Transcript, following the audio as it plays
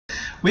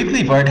We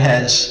believe art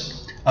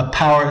has a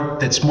power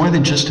that's more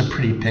than just a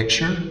pretty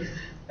picture.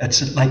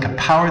 It's like a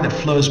power that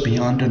flows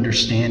beyond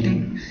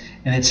understanding.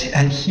 And it's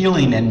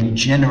healing and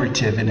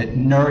regenerative, and it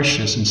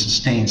nourishes and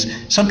sustains.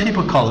 Some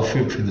people call it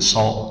food for the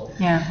soul.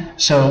 Yeah.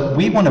 So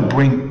we want to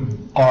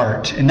bring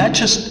art, and not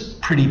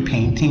just pretty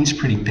paintings,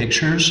 pretty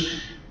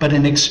pictures, but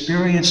an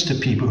experience to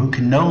people who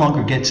can no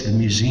longer get to the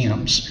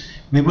museums.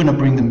 We want to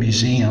bring the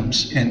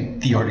museums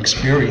and the art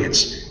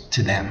experience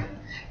to them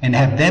and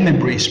have them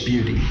embrace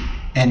beauty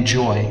and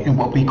joy and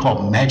what we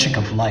call magic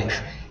of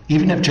life,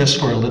 even if just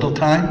for a little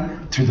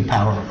time, through the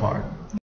power of art.